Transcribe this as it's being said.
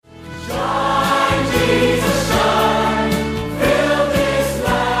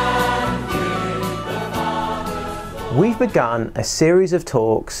We've begun a series of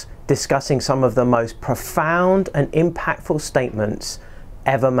talks discussing some of the most profound and impactful statements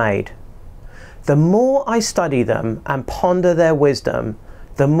ever made. The more I study them and ponder their wisdom,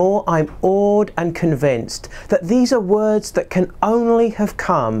 the more I'm awed and convinced that these are words that can only have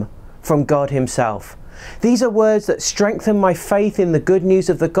come from God Himself. These are words that strengthen my faith in the good news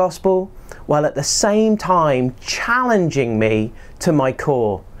of the gospel, while at the same time challenging me to my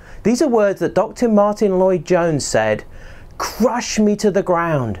core. These are words that Dr. Martin Lloyd-Jones said, "Crush me to the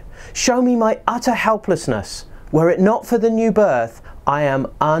ground, show me my utter helplessness. Were it not for the new birth, I am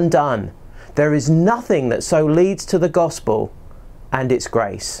undone. There is nothing that so leads to the gospel and its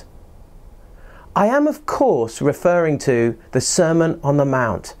grace." I am of course referring to the Sermon on the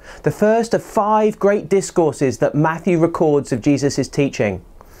Mount, the first of 5 great discourses that Matthew records of Jesus' teaching.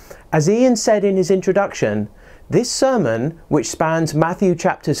 As Ian said in his introduction, this sermon, which spans Matthew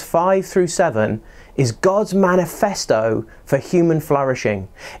chapters 5 through 7, is God's manifesto for human flourishing.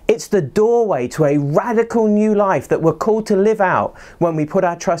 It's the doorway to a radical new life that we're called to live out when we put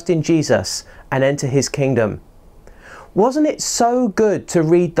our trust in Jesus and enter His kingdom. Wasn't it so good to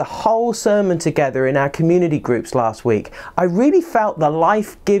read the whole sermon together in our community groups last week? I really felt the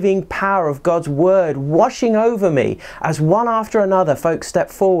life-giving power of God's Word washing over me as one after another folks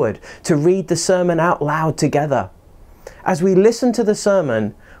stepped forward to read the sermon out loud together. As we listened to the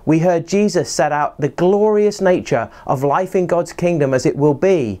sermon, we heard Jesus set out the glorious nature of life in God's kingdom as it will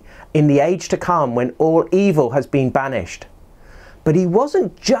be in the age to come when all evil has been banished. But He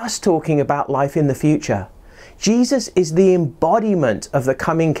wasn't just talking about life in the future. Jesus is the embodiment of the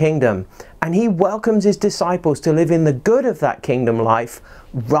coming kingdom, and He welcomes His disciples to live in the good of that kingdom life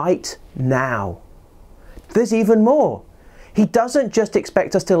right now. There's even more. He doesn't just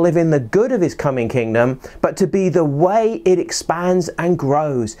expect us to live in the good of His coming kingdom, but to be the way it expands and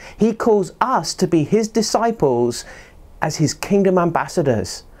grows. He calls us to be His disciples as His kingdom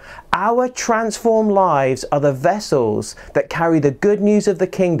ambassadors. Our transformed lives are the vessels that carry the good news of the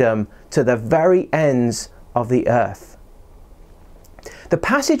kingdom to the very ends of the earth. The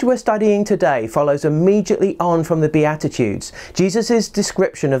passage we're studying today follows immediately on from the Beatitudes, Jesus'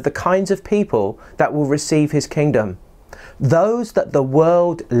 description of the kinds of people that will receive His kingdom. Those that the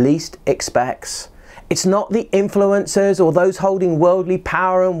world least expects. It's not the influencers or those holding worldly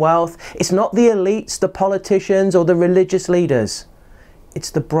power and wealth. It's not the elites, the politicians or the religious leaders. It's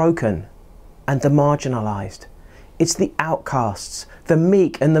the broken and the marginalized. It's the outcasts, the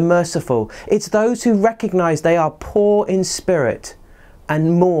meek and the merciful. It's those who recognize they are poor in spirit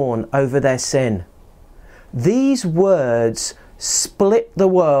and mourn over their sin. These words split the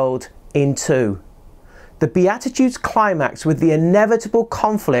world in two. The Beatitudes climax with the inevitable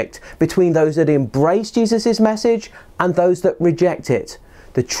conflict between those that embrace Jesus' message and those that reject it.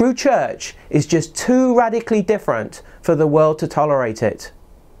 The true church is just too radically different for the world to tolerate it.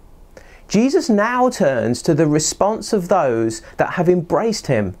 Jesus now turns to the response of those that have embraced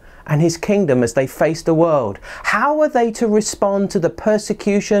Him and His kingdom as they face the world. How are they to respond to the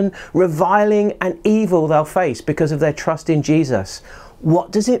persecution, reviling and evil they'll face because of their trust in Jesus?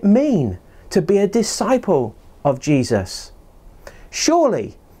 What does it mean to be a disciple of Jesus?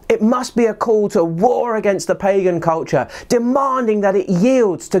 Surely it must be a call to war against the pagan culture, demanding that it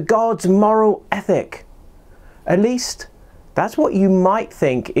yields to God's moral ethic. At least that's what you might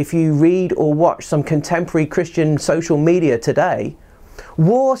think if you read or watch some contemporary Christian social media today.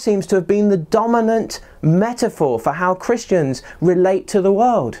 War seems to have been the dominant metaphor for how Christians relate to the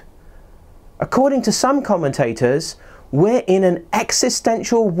world. According to some commentators, we're in an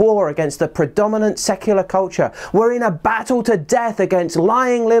existential war against the predominant secular culture. We're in a battle to death against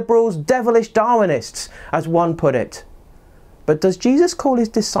lying liberals, devilish Darwinists, as one put it. But does Jesus call His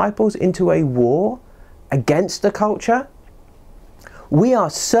disciples into a war against the culture? We are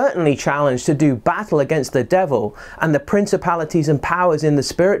certainly challenged to do battle against the devil and the principalities and powers in the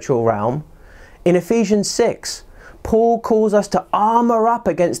spiritual realm. In Ephesians 6, Paul calls us to armor up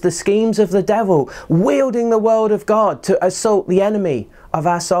against the schemes of the devil, wielding the word of God to assault the enemy of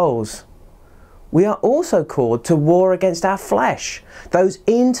our souls. We are also called to war against our flesh, those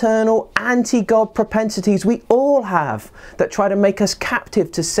internal anti-God propensities we all have that try to make us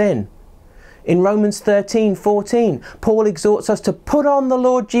captive to sin. In Romans 13:14, Paul exhorts us to put on the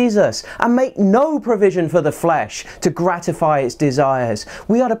Lord Jesus and make no provision for the flesh to gratify its desires.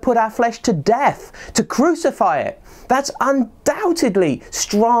 We are to put our flesh to death, to crucify it. That's undoubtedly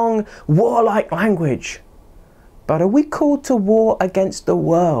strong, warlike language. But are we called to war against the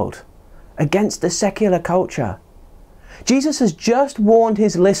world, against the secular culture? Jesus has just warned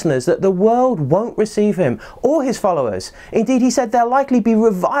his listeners that the world won't receive him or his followers. Indeed, he said they'll likely be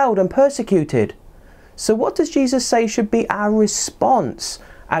reviled and persecuted. So what does Jesus say should be our response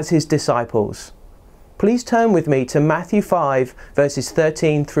as his disciples? Please turn with me to Matthew 5, verses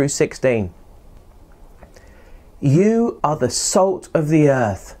 13 through 16. You are the salt of the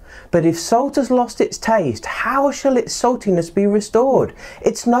earth. But if salt has lost its taste, how shall its saltiness be restored?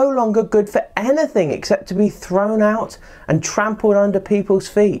 It's no longer good for anything except to be thrown out and trampled under people's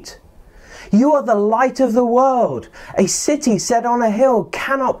feet. You are the light of the world. A city set on a hill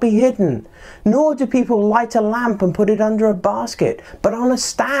cannot be hidden. Nor do people light a lamp and put it under a basket, but on a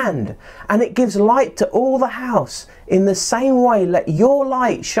stand, and it gives light to all the house. In the same way, let your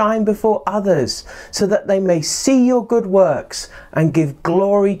light shine before others, so that they may see your good works and give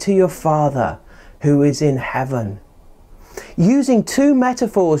glory to your Father who is in heaven. Using two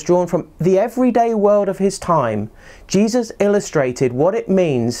metaphors drawn from the everyday world of his time, Jesus illustrated what it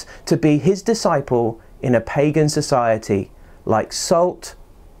means to be his disciple in a pagan society, like salt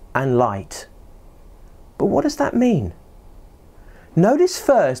and light. But what does that mean? Notice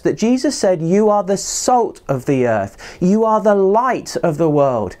first that Jesus said you are the salt of the earth. You are the light of the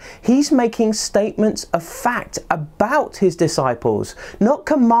world. He's making statements of fact about his disciples, not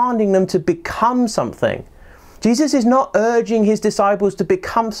commanding them to become something. Jesus is not urging his disciples to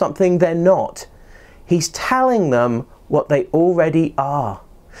become something they're not. He's telling them what they already are.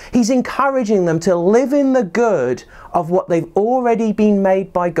 He's encouraging them to live in the good of what they've already been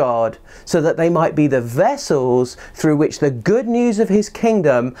made by God, so that they might be the vessels through which the good news of his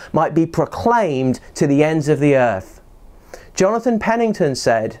kingdom might be proclaimed to the ends of the earth. Jonathan Pennington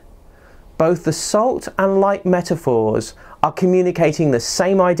said, both the salt and light metaphors are communicating the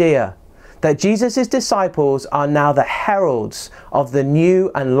same idea, that Jesus' disciples are now the heralds of the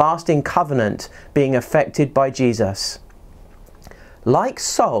new and lasting covenant being effected by Jesus. Like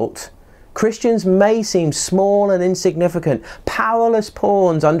salt, Christians may seem small and insignificant, powerless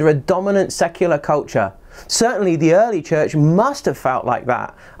pawns under a dominant secular culture. Certainly the early church must have felt like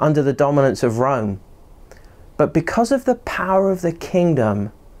that under the dominance of Rome. But because of the power of the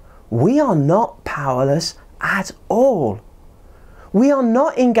kingdom, we are not powerless at all. We are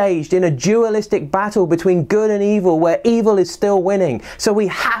not engaged in a dualistic battle between good and evil where evil is still winning. So we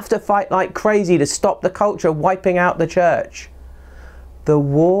have to fight like crazy to stop the culture wiping out the church. The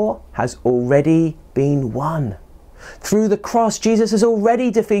war has already been won. Through the cross, Jesus has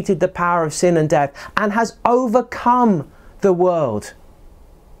already defeated the power of sin and death and has overcome the world.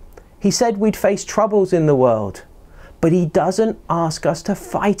 He said we'd face troubles in the world, but he doesn't ask us to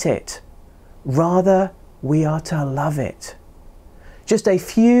fight it. Rather, we are to love it. Just a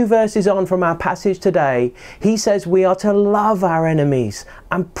few verses on from our passage today, he says we are to love our enemies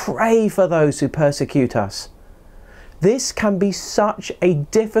and pray for those who persecute us. This can be such a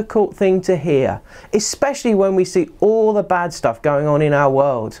difficult thing to hear, especially when we see all the bad stuff going on in our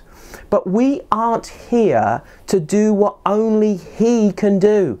world. But we aren't here to do what only he can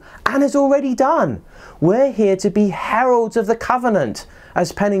do and has already done. We're here to be heralds of the covenant,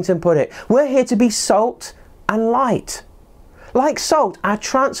 as Pennington put it. We're here to be salt and light. Like salt, our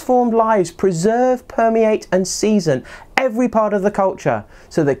transformed lives preserve, permeate and season every part of the culture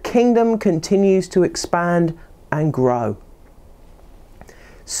so the kingdom continues to expand and grow.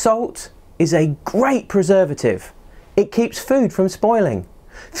 Salt is a great preservative. It keeps food from spoiling.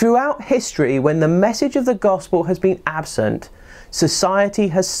 Throughout history, when the message of the gospel has been absent, society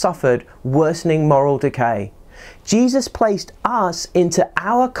has suffered worsening moral decay. Jesus placed us into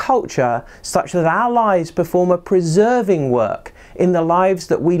our culture such that our lives perform a preserving work in the lives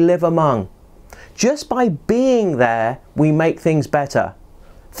that we live among. Just by being there, we make things better.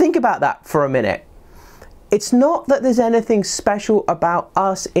 Think about that for a minute. It's not that there's anything special about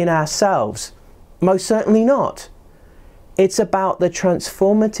us in ourselves. Most certainly not. It's about the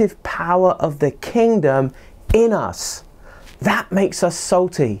transformative power of the kingdom in us. That makes us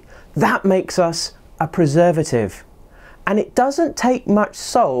salty. That makes us a preservative. And it doesn't take much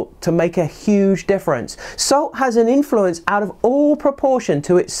salt to make a huge difference. Salt has an influence out of all proportion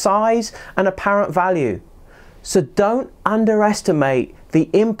to its size and apparent value. So don't underestimate the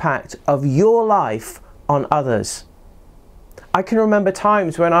impact of your life on others. I can remember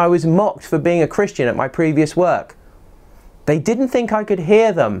times when I was mocked for being a Christian at my previous work. They didn't think I could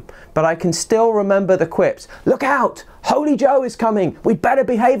hear them, but I can still remember the quips. Look out! Holy Joe is coming! We'd better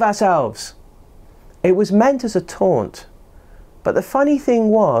behave ourselves! It was meant as a taunt. But the funny thing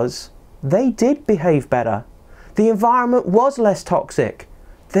was, they did behave better. The environment was less toxic.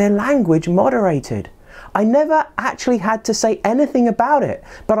 Their language moderated. I never actually had to say anything about it,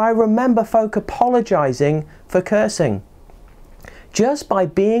 but I remember folk apologizing for cursing. Just by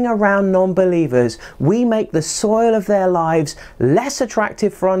being around non-believers, we make the soil of their lives less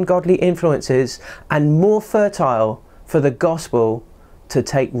attractive for ungodly influences and more fertile for the gospel to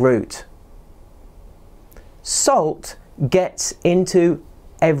take root. Salt gets into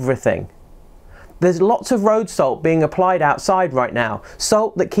everything. There's lots of road salt being applied outside right now.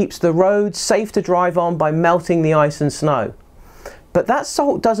 Salt that keeps the roads safe to drive on by melting the ice and snow. But that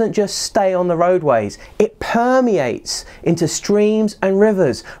salt doesn't just stay on the roadways. It permeates into streams and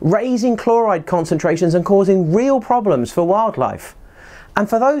rivers, raising chloride concentrations and causing real problems for wildlife. And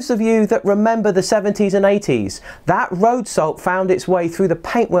for those of you that remember the 70s and 80s, that road salt found its way through the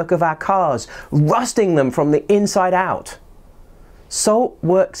paintwork of our cars, rusting them from the inside out. Salt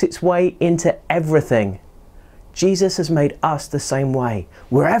works its way into everything. Jesus has made us the same way.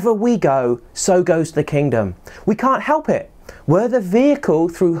 Wherever we go, so goes the kingdom. We can't help it. We're the vehicle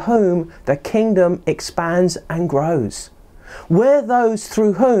through whom the kingdom expands and grows. We're those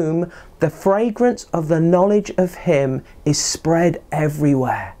through whom the fragrance of the knowledge of Him is spread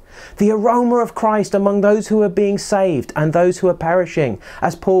everywhere. The aroma of Christ among those who are being saved and those who are perishing,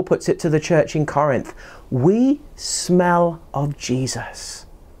 as Paul puts it to the church in Corinth. We smell of Jesus.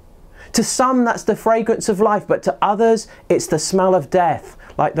 To some, that's the fragrance of life, but to others, it's the smell of death,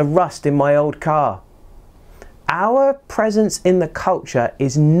 like the rust in my old car. Our presence in the culture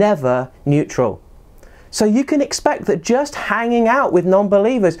is never neutral. So you can expect that just hanging out with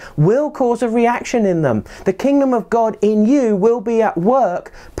non-believers will cause a reaction in them. The kingdom of God in you will be at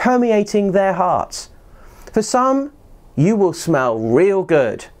work permeating their hearts. For some, you will smell real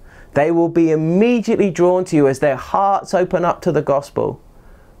good. They will be immediately drawn to you as their hearts open up to the gospel.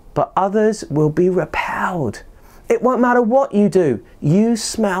 But others will be repelled. It won't matter what you do. You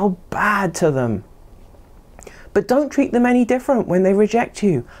smell bad to them. But don't treat them any different when they reject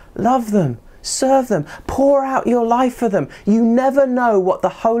you. Love them. Serve them. Pour out your life for them. You never know what the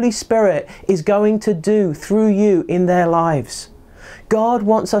Holy Spirit is going to do through you in their lives. God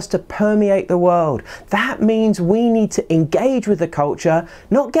wants us to permeate the world. That means we need to engage with the culture,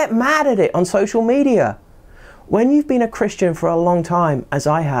 not get mad at it on social media. When you've been a Christian for a long time, as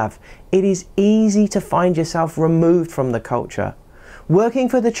I have, it is easy to find yourself removed from the culture. Working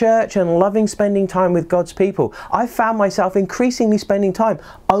for the church and loving spending time with God's people, I've found myself increasingly spending time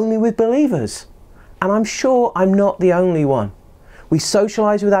only with believers. And I'm sure I'm not the only one. We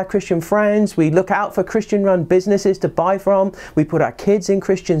socialize with our Christian friends, we look out for Christian-run businesses to buy from, we put our kids in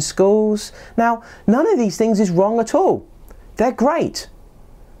Christian schools. Now, none of these things is wrong at all. They're great.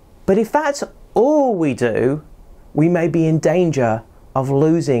 But if that's all we do, we may be in danger of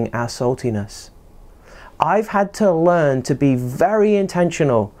losing our saltiness. I've had to learn to be very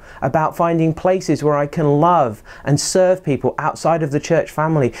intentional about finding places where I can love and serve people outside of the church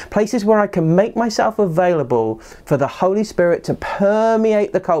family. Places where I can make myself available for the Holy Spirit to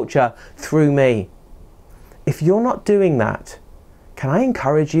permeate the culture through me. If you're not doing that, can I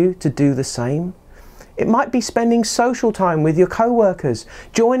encourage you to do the same? It might be spending social time with your co-workers,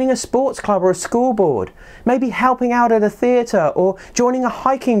 joining a sports club or a school board, maybe helping out at a theatre or joining a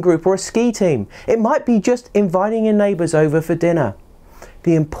hiking group or a ski team. It might be just inviting your neighbours over for dinner.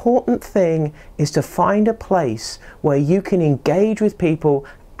 The important thing is to find a place where you can engage with people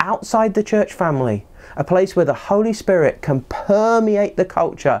outside the church family, a place where the Holy Spirit can permeate the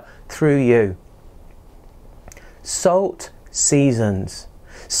culture through you. Salt seasons.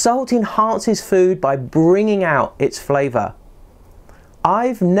 Salt enhances food by bringing out its flavour.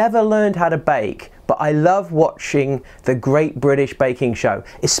 I've never learned how to bake, but I love watching the Great British Baking Show,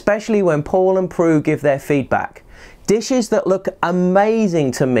 especially when Paul and Prue give their feedback. Dishes that look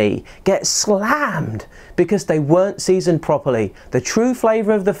amazing to me get slammed because they weren't seasoned properly. The true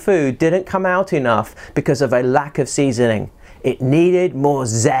flavour of the food didn't come out enough because of a lack of seasoning. It needed more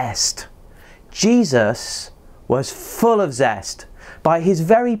zest. Jesus was full of zest. By his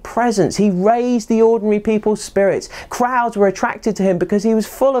very presence, he raised the ordinary people's spirits. Crowds were attracted to him because he was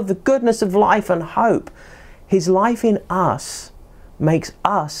full of the goodness of life and hope. His life in us makes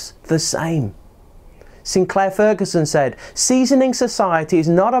us the same. Sinclair Ferguson said, "Seasoning society is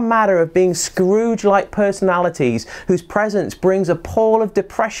not a matter of being Scrooge-like personalities whose presence brings a pall of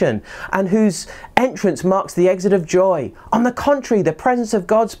depression and whose entrance marks the exit of joy. On the contrary, the presence of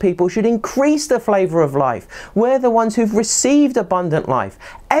God's people should increase the flavour of life. We're the ones who've received abundant life.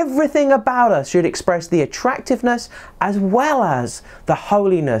 Everything about us should express the attractiveness as well as the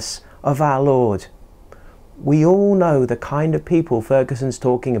holiness of our Lord." We all know the kind of people Ferguson's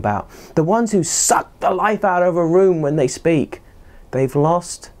talking about. The ones who suck the life out of a room when they speak. They've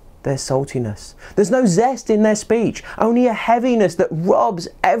lost their saltiness. There's no zest in their speech, only a heaviness that robs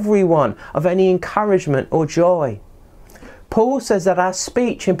everyone of any encouragement or joy. Paul says that our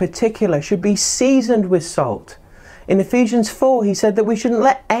speech in particular should be seasoned with salt. In Ephesians 4, he said that we shouldn't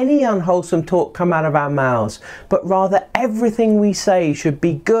let any unwholesome talk come out of our mouths, but rather everything we say should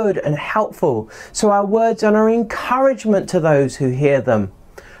be good and helpful, so our words are an encouragement to those who hear them.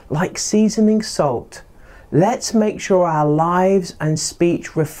 Like seasoning salt, let's make sure our lives and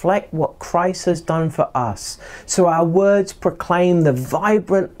speech reflect what Christ has done for us, so our words proclaim the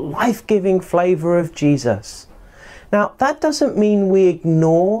vibrant, life-giving flavour of Jesus. Now, that doesn't mean we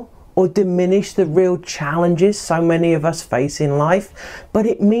ignore or diminish the real challenges so many of us face in life, but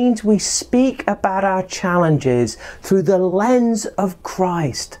it means we speak about our challenges through the lens of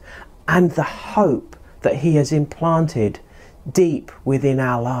Christ and the hope that He has implanted deep within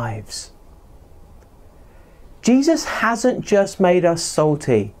our lives. Jesus hasn't just made us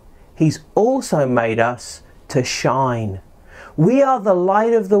salty, He's also made us to shine. We are the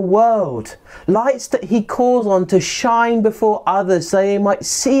light of the world, lights that He calls on to shine before others so they might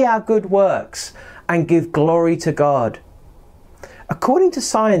see our good works and give glory to God. According to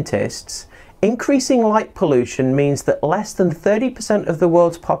scientists, increasing light pollution means that less than 30% of the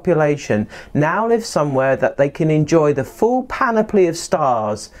world's population now live somewhere that they can enjoy the full panoply of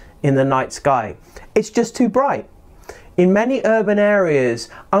stars in the night sky. It's just too bright. In many urban areas,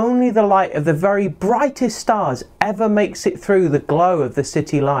 only the light of the very brightest stars ever makes it through the glow of the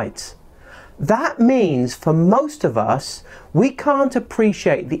city lights. That means for most of us, we can't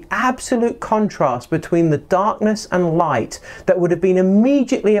appreciate the absolute contrast between the darkness and light that would have been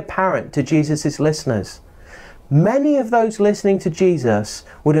immediately apparent to Jesus' listeners. Many of those listening to Jesus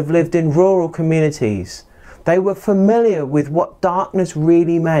would have lived in rural communities. They were familiar with what darkness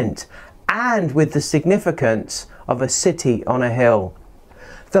really meant and with the significance of a city on a hill.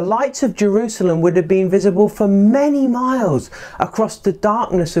 The lights of Jerusalem would have been visible for many miles across the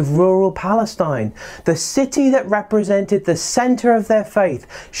darkness of rural Palestine. The city that represented the center of their faith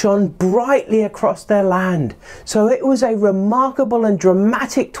shone brightly across their land. So it was a remarkable and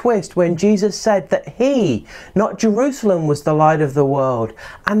dramatic twist when Jesus said that He, not Jerusalem, was the light of the world,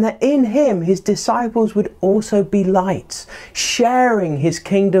 and that in Him His disciples would also be lights, sharing His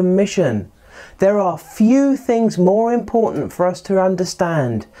kingdom mission. There are few things more important for us to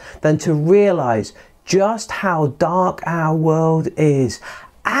understand than to realize just how dark our world is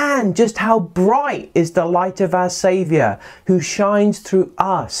and just how bright is the light of our Saviour who shines through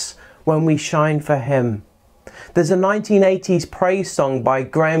us when we shine for Him. There's a 1980s praise song by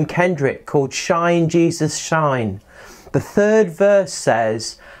Graham Kendrick called Shine Jesus Shine. The third verse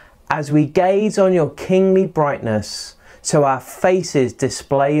says, "As we gaze on your kingly brightness, so our faces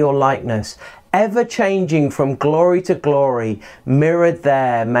display your likeness, ever changing from glory to glory, mirrored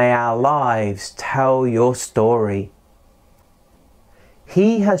there may our lives tell your story."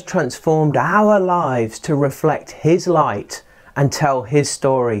 He has transformed our lives to reflect His light and tell His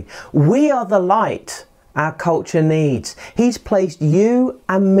story. We are the light our culture needs. He's placed you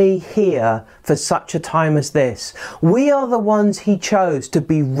and me here for such a time as this. We are the ones He chose to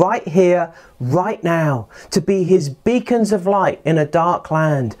be right here, right now, to be His beacons of light in a dark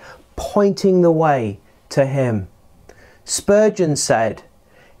land, pointing the way to Him. Spurgeon said,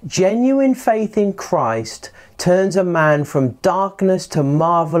 "Genuine faith in Christ turns a man from darkness to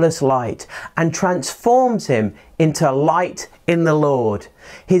marvellous light and transforms him into light in the Lord.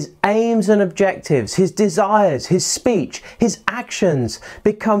 His aims and objectives, his desires, his speech, his actions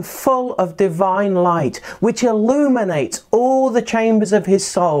become full of divine light, which illuminates all the chambers of his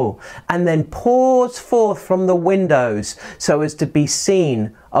soul and then pours forth from the windows so as to be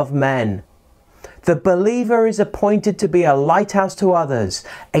seen of men. The believer is appointed to be a lighthouse to others,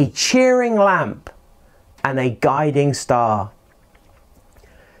 a cheering lamp, and a guiding star."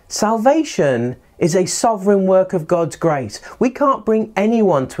 Salvation is a sovereign work of God's grace. We can't bring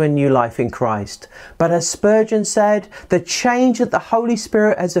anyone to a new life in Christ. But as Spurgeon said, the change that the Holy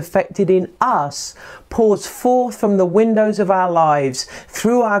Spirit has effected in us pours forth from the windows of our lives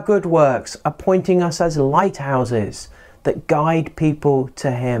through our good works, appointing us as lighthouses that guide people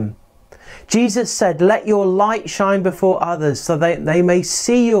to Him. Jesus said, "Let your light shine before others so that they may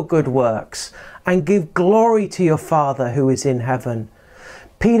see your good works and give glory to your Father who is in heaven."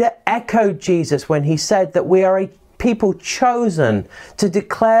 Peter echoed Jesus when he said that we are a people chosen to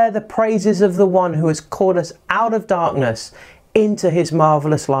declare the praises of the one who has called us out of darkness into His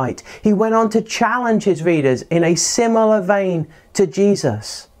marvellous light. He went on to challenge his readers in a similar vein to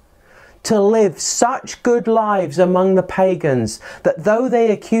Jesus, to live such good lives among the pagans that though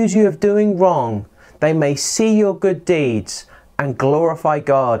they accuse you of doing wrong, they may see your good deeds and glorify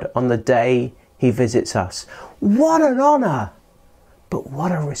God on the day He visits us. What an honour, but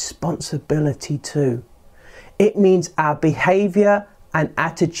what a responsibility too. It means our behavior and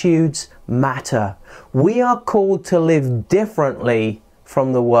attitudes matter. We are called to live differently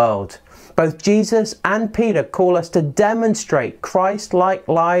from the world. Both Jesus and Peter call us to demonstrate Christ-like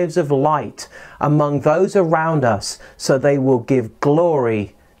lives of light among those around us so they will give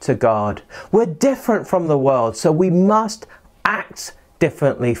glory to God. We're different from the world, so we must act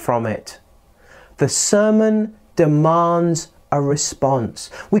differently from it. The sermon demands a response.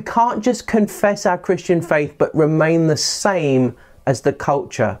 We can't just confess our Christian faith but remain the same as the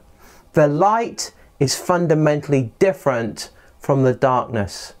culture. The light is fundamentally different from the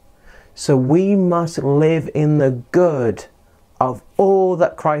darkness. So we must live in the good of all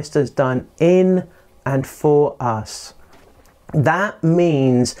that Christ has done in and for us. That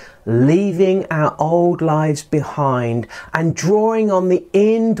means leaving our old lives behind and drawing on the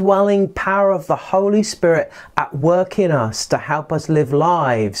indwelling power of the Holy Spirit at work in us to help us live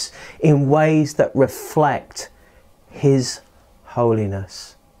lives in ways that reflect His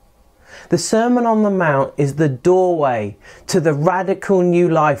holiness. The Sermon on the Mount is the doorway to the radical new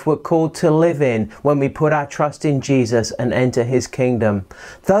life we're called to live in when we put our trust in Jesus and enter His kingdom.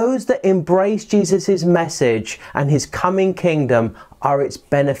 Those that embrace Jesus' message and His coming kingdom are its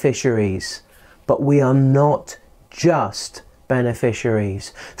beneficiaries. But we are not just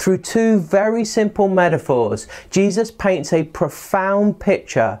beneficiaries. Through two very simple metaphors, Jesus paints a profound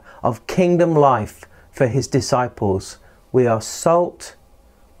picture of kingdom life for His disciples. We are salt,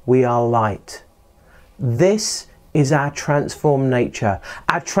 we are light. This is our transformed nature.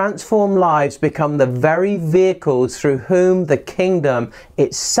 Our transformed lives become the very vehicles through whom the kingdom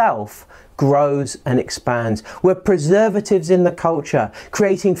itself grows and expands. We're preservatives in the culture,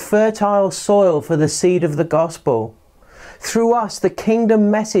 creating fertile soil for the seed of the gospel. Through us, the kingdom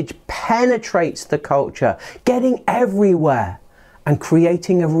message penetrates the culture, getting everywhere and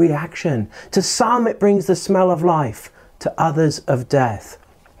creating a reaction. To some, it brings the smell of life, to others of death.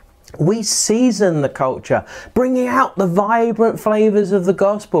 We season the culture, bringing out the vibrant flavors of the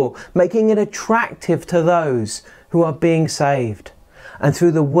gospel, making it attractive to those who are being saved. And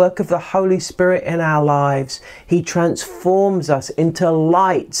through the work of the Holy Spirit in our lives, He transforms us into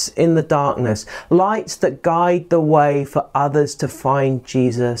lights in the darkness, lights that guide the way for others to find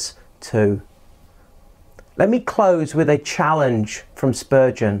Jesus too. Let me close with a challenge from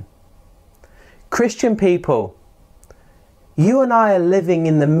Spurgeon. Christian people, you and I are living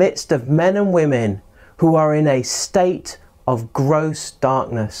in the midst of men and women who are in a state of gross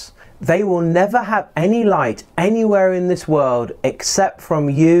darkness. They will never have any light anywhere in this world except from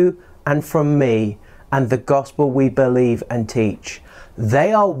you and from me and the gospel we believe and teach.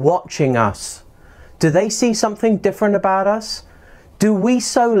 They are watching us. Do they see something different about us? Do we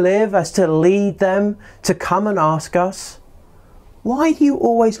so live as to lead them to come and ask us, "Why do you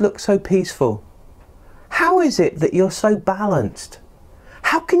always look so peaceful? How is it that you're so balanced?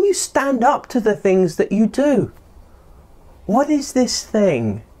 How can you stand up to the things that you do? What is this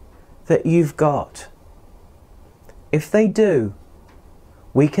thing that you've got?" If they do,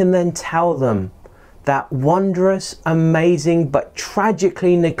 we can then tell them that wondrous, amazing, but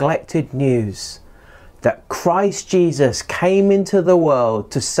tragically neglected news that Christ Jesus came into the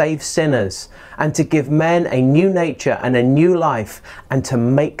world to save sinners and to give men a new nature and a new life and to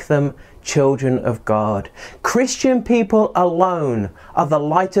make them children of God. Christian people alone are the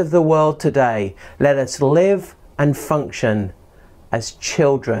light of the world today. Let us live and function as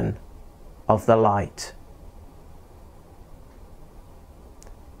children of the light.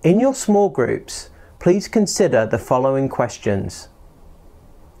 In your small groups, please consider the following questions.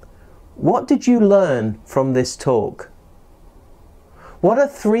 What did you learn from this talk? What are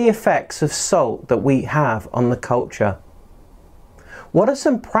 3 effects of salt that we have on the culture? What are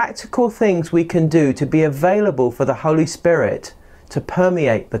some practical things we can do to be available for the Holy Spirit to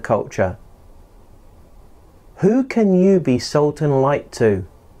permeate the culture? Who can you be salt and light to?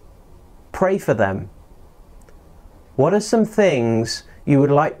 Pray for them. What are some things you would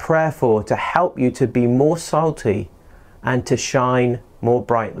like prayer for to help you to be more salty and to shine more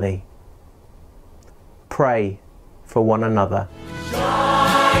brightly? Pray for one another.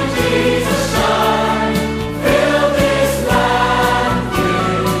 Shine, Jesus, shine.